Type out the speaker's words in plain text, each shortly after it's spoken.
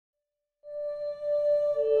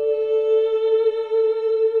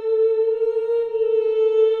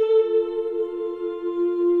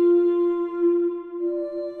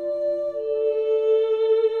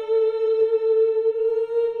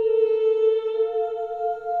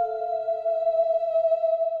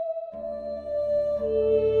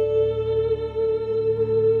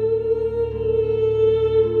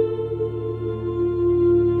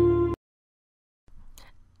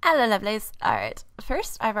Hello lovelies. Alright,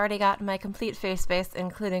 first I've already got my complete face base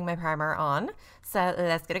including my primer on, so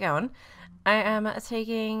let's get it going. I am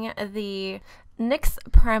taking the NYX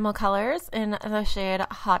Primal colors in the shade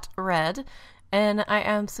Hot Red, and I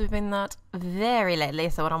am sweeping that very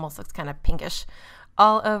lightly so it almost looks kind of pinkish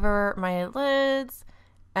all over my lids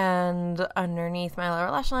and underneath my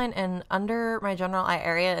lower lash line and under my general eye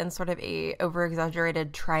area in sort of a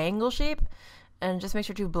over-exaggerated triangle shape. And just make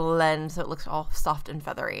sure to blend so it looks all soft and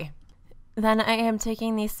feathery. Then I am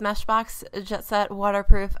taking the Smashbox Jetset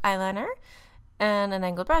waterproof eyeliner and an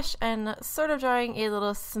angled brush and sort of drawing a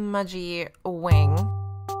little smudgy wing.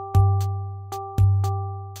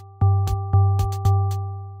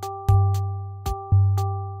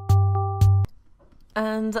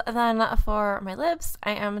 And then for my lips,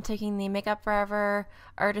 I am taking the Makeup Forever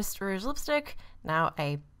Artist Rouge lipstick. Now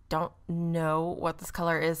I don't know what this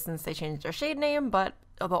color is since they changed their shade name, but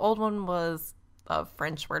the old one was a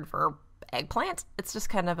French word for eggplant. It's just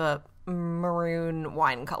kind of a maroon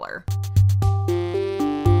wine color.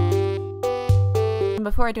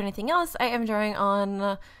 Before I do anything else, I am drawing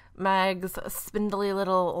on Meg's spindly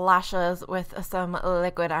little lashes with some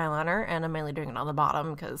liquid eyeliner, and I'm mainly doing it on the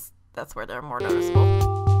bottom because that's where they're more noticeable.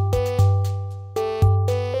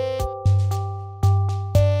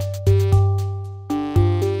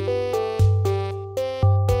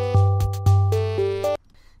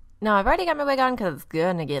 Now I've already got my wig on because it's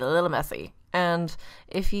gonna get a little messy, and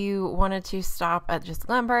if you wanted to stop at just the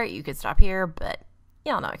glam part, you could stop here, but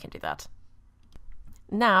y'all know I can do that.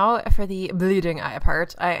 Now for the bleeding eye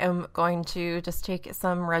part, I am going to just take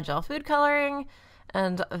some red gel food coloring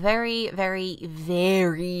and very, very,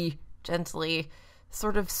 very gently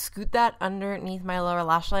sort of scoot that underneath my lower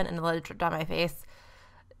lash line and let it drip down my face.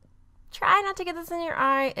 Try not to get this in your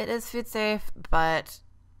eye. It is food safe, but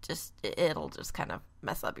it'll just kind of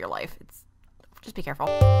mess up your life. Just be careful.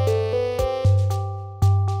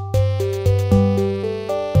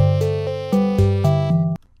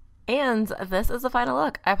 And this is the final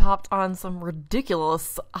look. I popped on some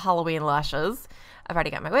ridiculous Halloween lashes. I've already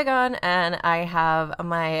got my wig on and I have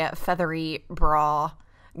my feathery bra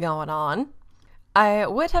going on. I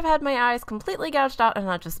would have had my eyes completely gouged out and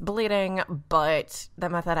not just bleeding, but the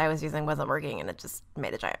method I was using wasn't working and it just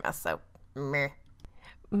made a giant mess, so meh.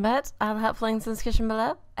 But I'll have links in the description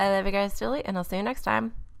below. I love you guys dearly, and I'll see you next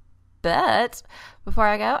time. But before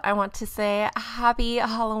I go, I want to say happy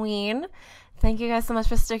Halloween. Thank you guys so much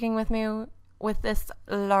for sticking with me with this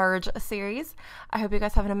large series. I hope you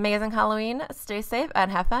guys have an amazing Halloween. Stay safe and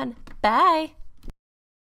have fun. Bye!